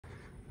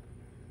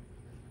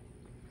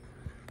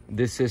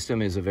This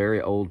system is a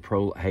very old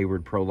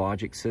Hayward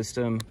ProLogic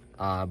system,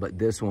 but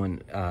this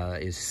one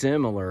is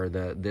similar.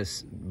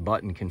 This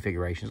button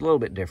configuration is a little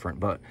bit different,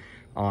 but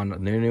on the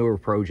newer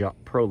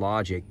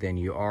ProLogic, then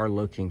you are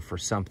looking for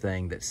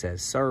something that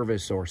says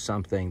service or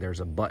something.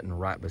 There's a button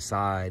right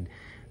beside,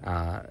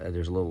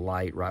 there's a little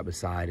light right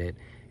beside it.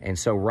 And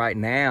so right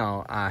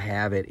now I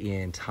have it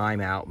in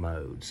timeout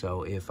mode.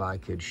 So if I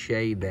could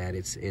shade that,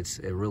 it's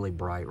really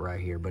bright right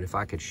here, but if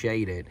I could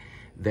shade it,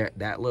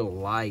 that little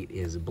light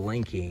is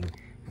blinking.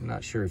 I'm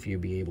not sure if you'll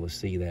be able to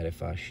see that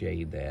if I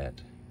shade that.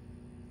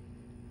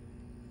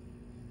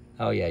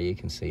 Oh yeah, you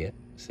can see it.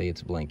 See,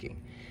 it's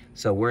blinking.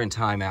 So we're in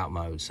timeout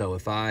mode. So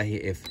if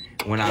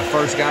when I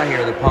first got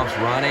here, the pump's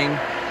running,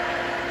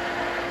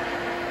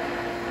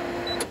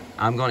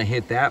 I'm gonna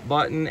hit that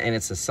button and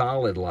it's a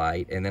solid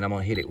light, and then I'm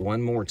gonna hit it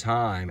one more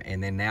time,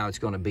 and then now it's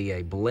gonna be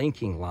a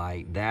blinking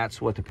light.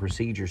 That's what the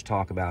procedures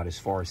talk about as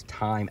far as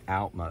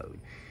timeout mode.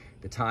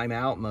 The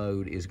timeout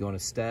mode is gonna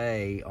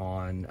stay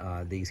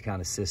on these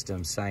kind of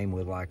systems, same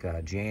with like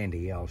a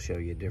Jandy. I'll show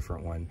you a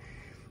different one.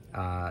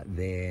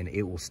 Then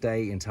it will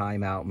stay in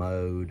timeout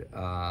mode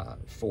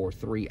for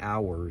 3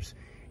 hours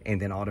and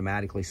then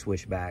automatically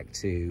switch back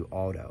to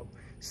auto.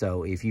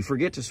 So if you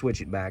forget to switch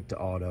it back to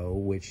auto,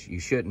 which you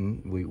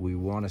shouldn't, we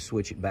want to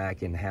switch it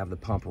back and have the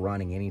pump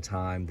running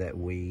anytime that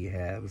we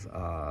have,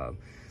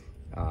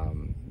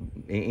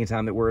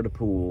 anytime that we're at a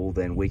pool,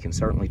 then we can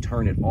certainly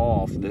turn it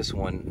off. This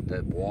one,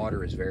 the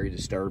water is very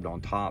disturbed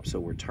on top, so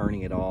we're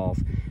turning it off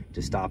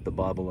to stop the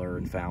bubbler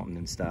and fountain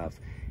and stuff.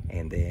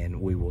 And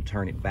then we will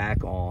turn it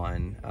back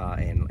on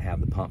and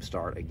have the pump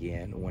start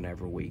again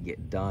whenever we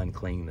get done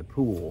cleaning the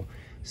pool.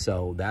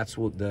 So that's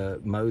what the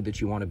mode that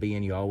you want to be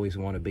in. You always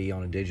want to be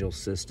on a digital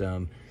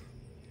system.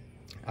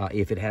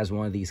 If it has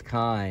one of these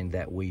kind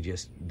that we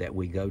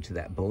go to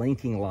that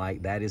blinking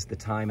light, that is the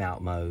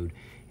timeout mode.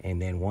 And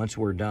then once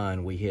we're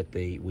done, we hit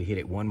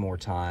it one more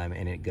time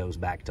and it goes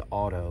back to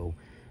auto,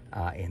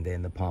 and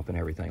then the pump and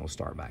everything will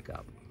start back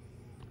up.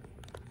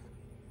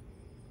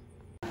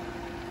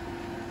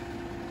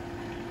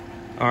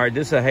 All right,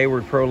 this is a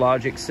Hayward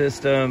ProLogic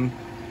system,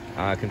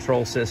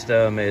 control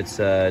system. It's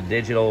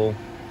digital,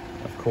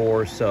 of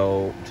course,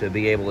 so to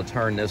be able to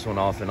turn this one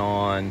off and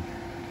on,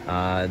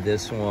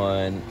 this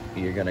one,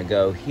 you're gonna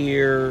go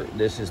here.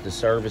 This is the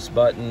service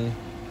button.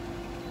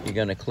 You're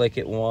gonna click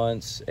it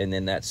once, and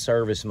then that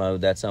service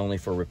mode, that's only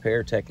for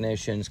repair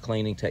technicians.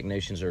 Cleaning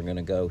technicians are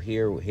gonna go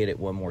here, we'll hit it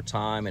one more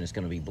time, and it's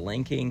gonna be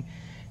blinking.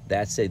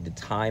 That's the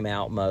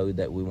timeout mode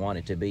that we want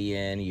it to be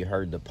in. You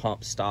heard the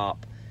pump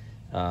stop,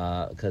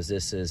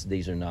 because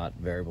these are not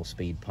variable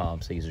speed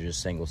pumps. These are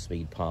just single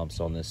speed pumps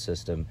on this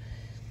system.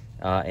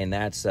 And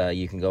that's,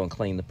 you can go and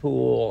clean the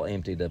pool,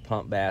 empty the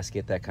pump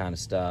basket, that kind of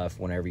stuff.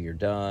 Whenever you're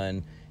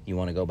done, you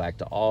want to go back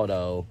to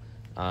auto,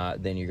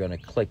 then you're going to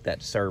click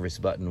that service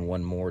button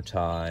one more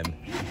time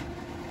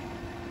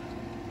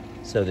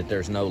so that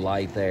there's no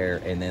light there,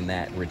 and then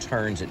that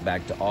returns it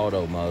back to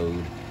auto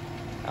mode,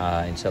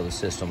 and so the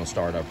system will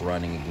start up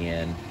running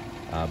again.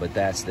 But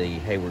that's the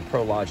Hayward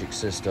ProLogic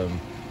system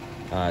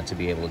to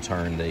be able to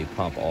turn the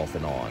pump off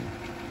and on.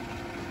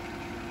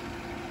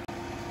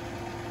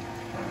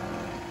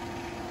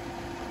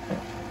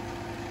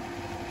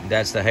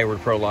 That's the Hayward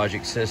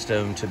ProLogic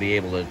system to be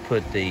able to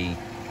put the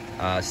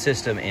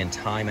system in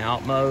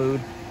timeout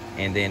mode.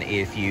 And then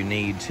if you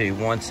need to,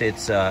 once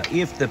it's,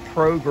 if the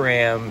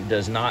program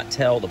does not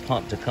tell the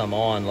pump to come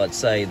on, let's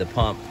say the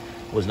pump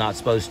was not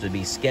supposed to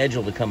be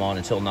scheduled to come on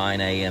until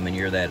 9 a.m. and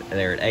you're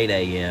there at 8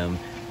 a.m.,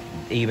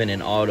 even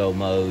in auto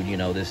mode, you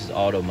know, this is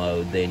auto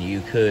mode, then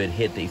you could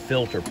hit the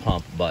filter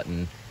pump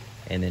button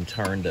and then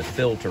turn the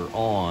filter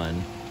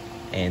on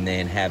and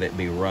then have it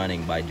be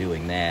running by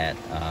doing that.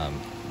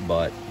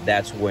 But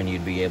that's when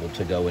you'd be able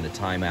to go into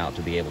timeout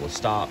to be able to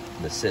stop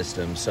the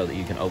system so that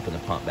you can open the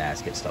pump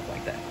basket, stuff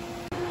like that.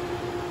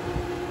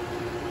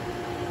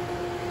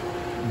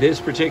 This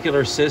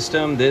particular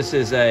system, this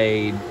is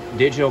a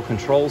digital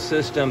control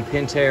system,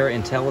 Pentair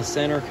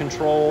IntelliCenter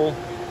control.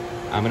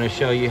 I'm going to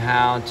show you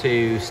how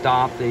to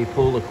stop the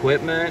pool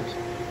equipment.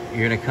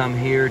 You're going to come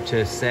here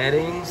to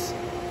settings,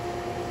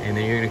 and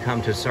then you're going to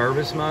come to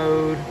service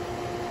mode,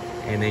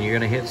 and then you're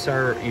going to hit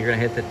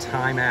the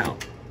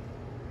timeout.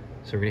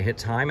 So we're going to hit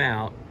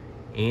timeout.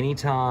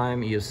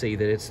 Anytime, you'll see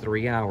that it's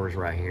 3 hours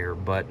right here,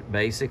 but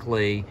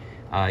basically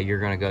you're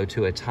going to go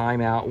to a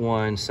timeout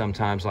one.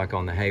 Sometimes, like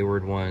on the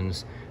Hayward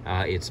ones,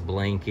 it's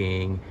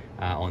blinking.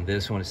 On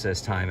this one, it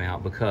says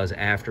timeout, because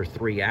after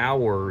 3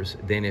 hours,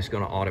 then it's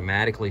going to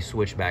automatically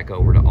switch back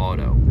over to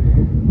auto.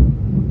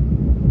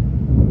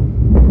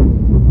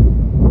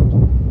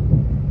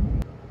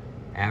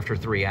 After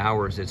 3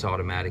 hours, it's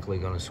automatically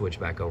going to switch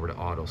back over to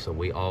auto. So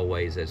we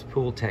always, as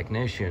pool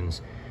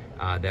technicians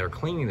that are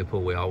cleaning the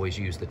pool, we always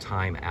use the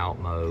timeout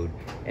mode,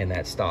 and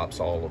that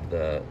stops all of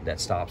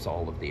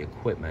the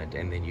equipment,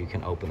 and then you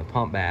can open the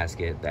pump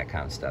basket, that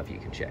kind of stuff. You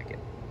can check it.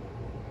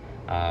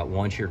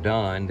 Once you're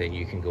done, then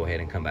you can go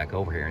ahead and come back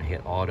over here and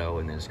hit auto,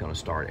 and then it's going to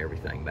start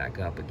everything back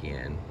up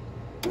again.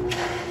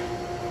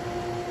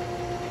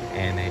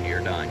 And then you're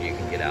done. You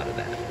can get out of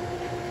that.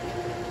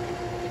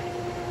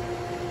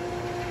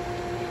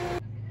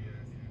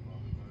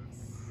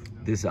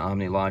 This is the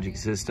OmniLogic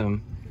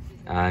system.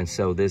 And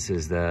so this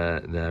is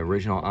the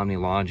original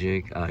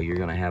OmniLogic. You're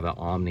gonna have an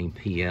Omni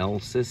PL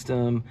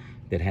system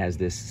that has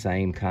this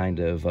same kind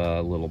of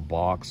little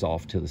box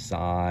off to the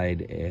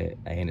side,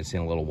 and it's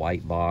in a little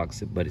white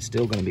box, but it's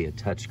still gonna be a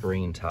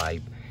touchscreen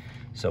type.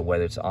 So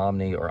whether it's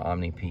Omni or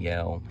Omni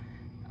PL,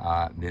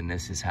 then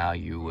this is how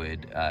you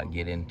would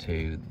get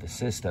into the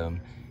system.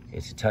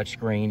 It's a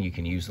touchscreen. You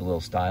can use the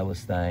little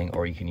stylus thing,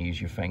 or you can use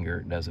your finger,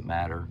 it doesn't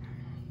matter.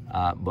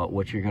 But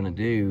what you're gonna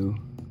do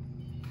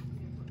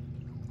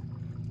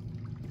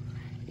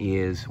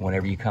is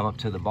whenever you come up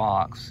to the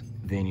box,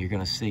 then you're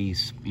gonna see,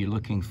 you're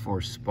looking for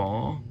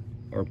spa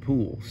or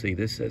pool. See,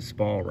 this says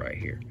spa right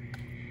here.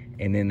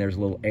 And then there's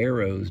little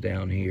arrows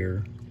down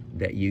here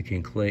that you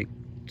can click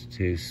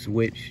to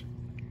switch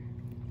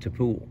to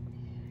pool.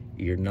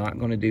 You're not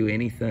gonna do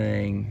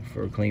anything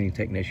for a cleaning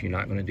technician. You're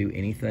not gonna do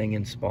anything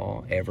in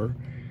spa ever.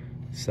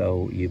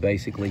 So you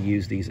basically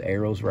use these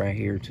arrows right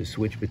here to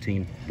switch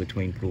between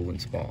pool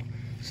and spa.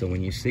 So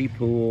when you see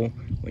pool,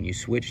 when you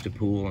switch to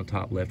pool on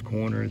top left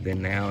corner,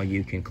 then now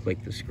you can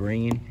click the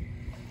screen,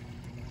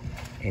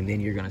 and then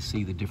you're gonna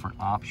see the different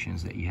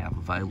options that you have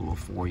available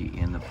for you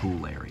in the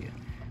pool area.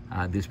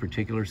 This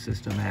particular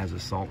system has a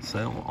salt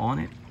cell on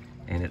it,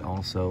 and it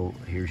also,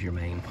 here's your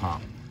main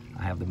pump.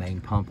 I have the main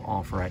pump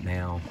off right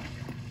now.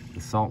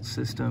 The salt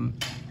system,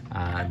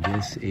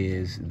 this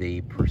is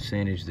the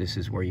percentage, this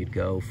is where you'd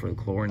go for the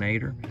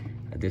chlorinator.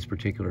 This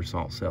particular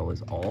salt cell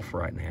is off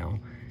right now,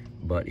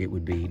 but it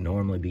would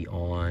normally be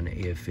on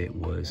if it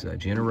was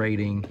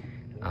generating,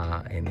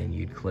 and then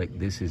you'd click,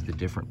 this is the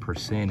different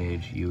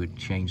percentage. You would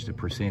change the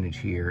percentage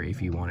here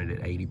if you wanted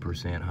it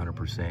 80%,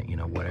 100%, you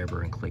know,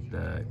 whatever, and click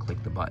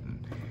the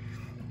button.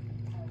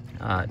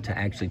 To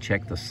actually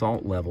check the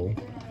salt level,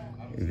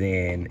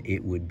 then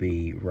it would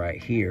be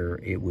right here.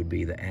 It would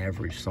be the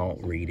average salt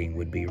reading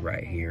would be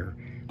right here,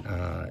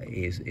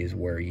 is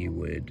where you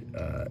would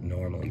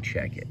normally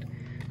check it.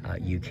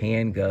 You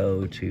can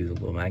go to the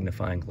little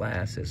magnifying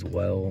glass as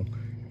well,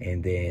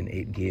 and then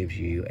it gives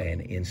you an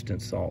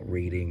instant salt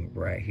reading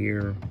right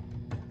here,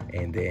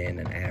 and then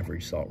an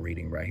average salt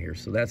reading right here.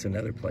 So that's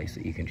another place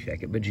that you can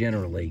check it. But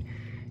generally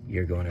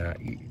you're gonna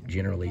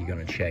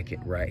check it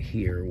right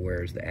here,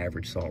 whereas the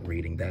average salt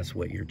reading, that's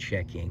what you're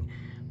checking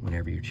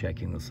whenever you're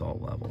checking the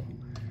salt level.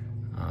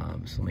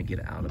 So let me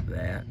get out of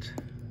that,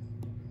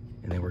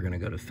 and then we're gonna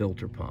go to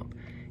filter pump.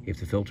 If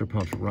the filter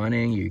pump's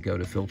running, you go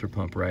to filter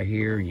pump right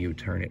here, and you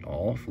turn it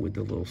off with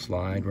the little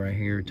slide right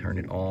here, turn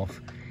it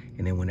off.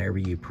 And then whenever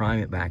you prime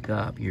it back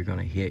up, you're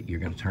gonna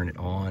turn it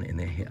on and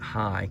then hit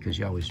high, because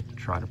you always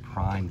try to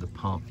prime the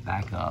pump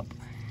back up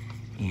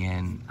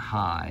in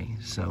high,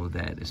 so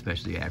that,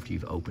 especially after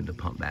you've opened a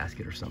pump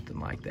basket or something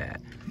like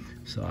that.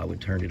 So I would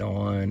turn it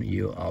on,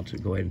 I'll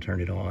go ahead and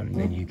turn it on, and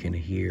then you can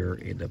hear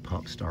the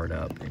pump start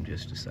up in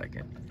just a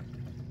second.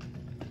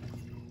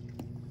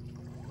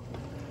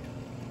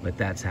 But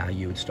that's how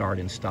you would start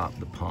and stop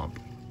the pump.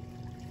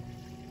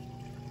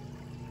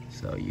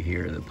 So you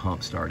hear the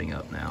pump starting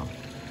up now.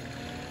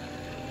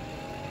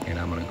 And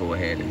I'm gonna go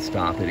ahead and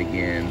stop it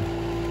again.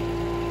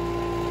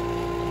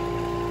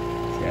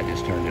 See, I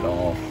just turned it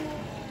off,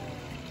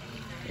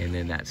 and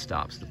then that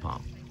stops the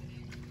pump.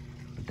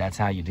 But that's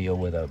how you deal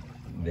with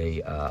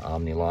the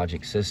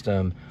OmniLogic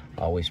system.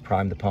 Always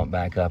prime the pump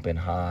back up in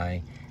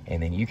high,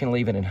 and then you can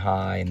leave it in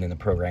high, and then the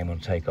program will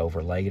take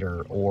over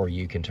later, or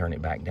you can turn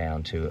it back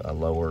down to a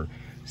lower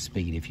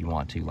speed if you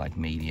want to, like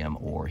medium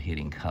or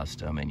hitting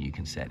custom, and you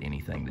can set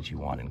anything that you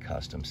want in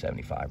custom,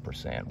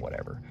 75%,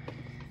 whatever.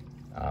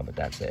 But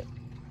that's it.